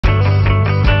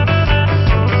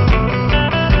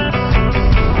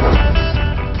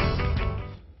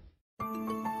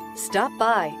Stop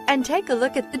by and take a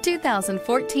look at the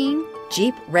 2014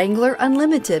 Jeep Wrangler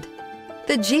Unlimited.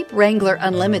 The Jeep Wrangler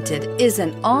Unlimited is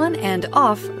an on- and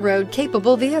off-road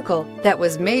capable vehicle that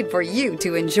was made for you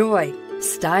to enjoy.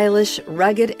 Stylish,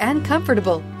 rugged, and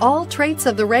comfortable, all traits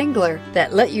of the Wrangler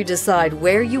that let you decide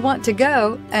where you want to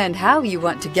go and how you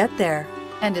want to get there,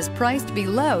 and is priced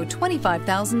below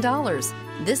 $25,000.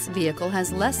 This vehicle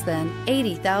has less than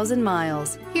 80,000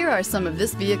 miles. Here are some of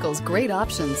this vehicle's great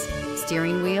options: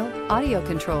 steering wheel audio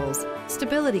controls,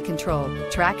 stability control,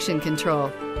 traction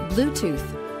control, Bluetooth,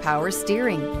 power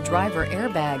steering, driver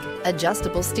airbag,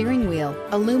 adjustable steering wheel,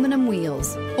 aluminum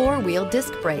wheels, four-wheel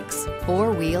disc brakes,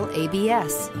 four-wheel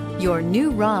ABS. Your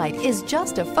new ride is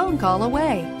just a phone call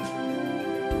away.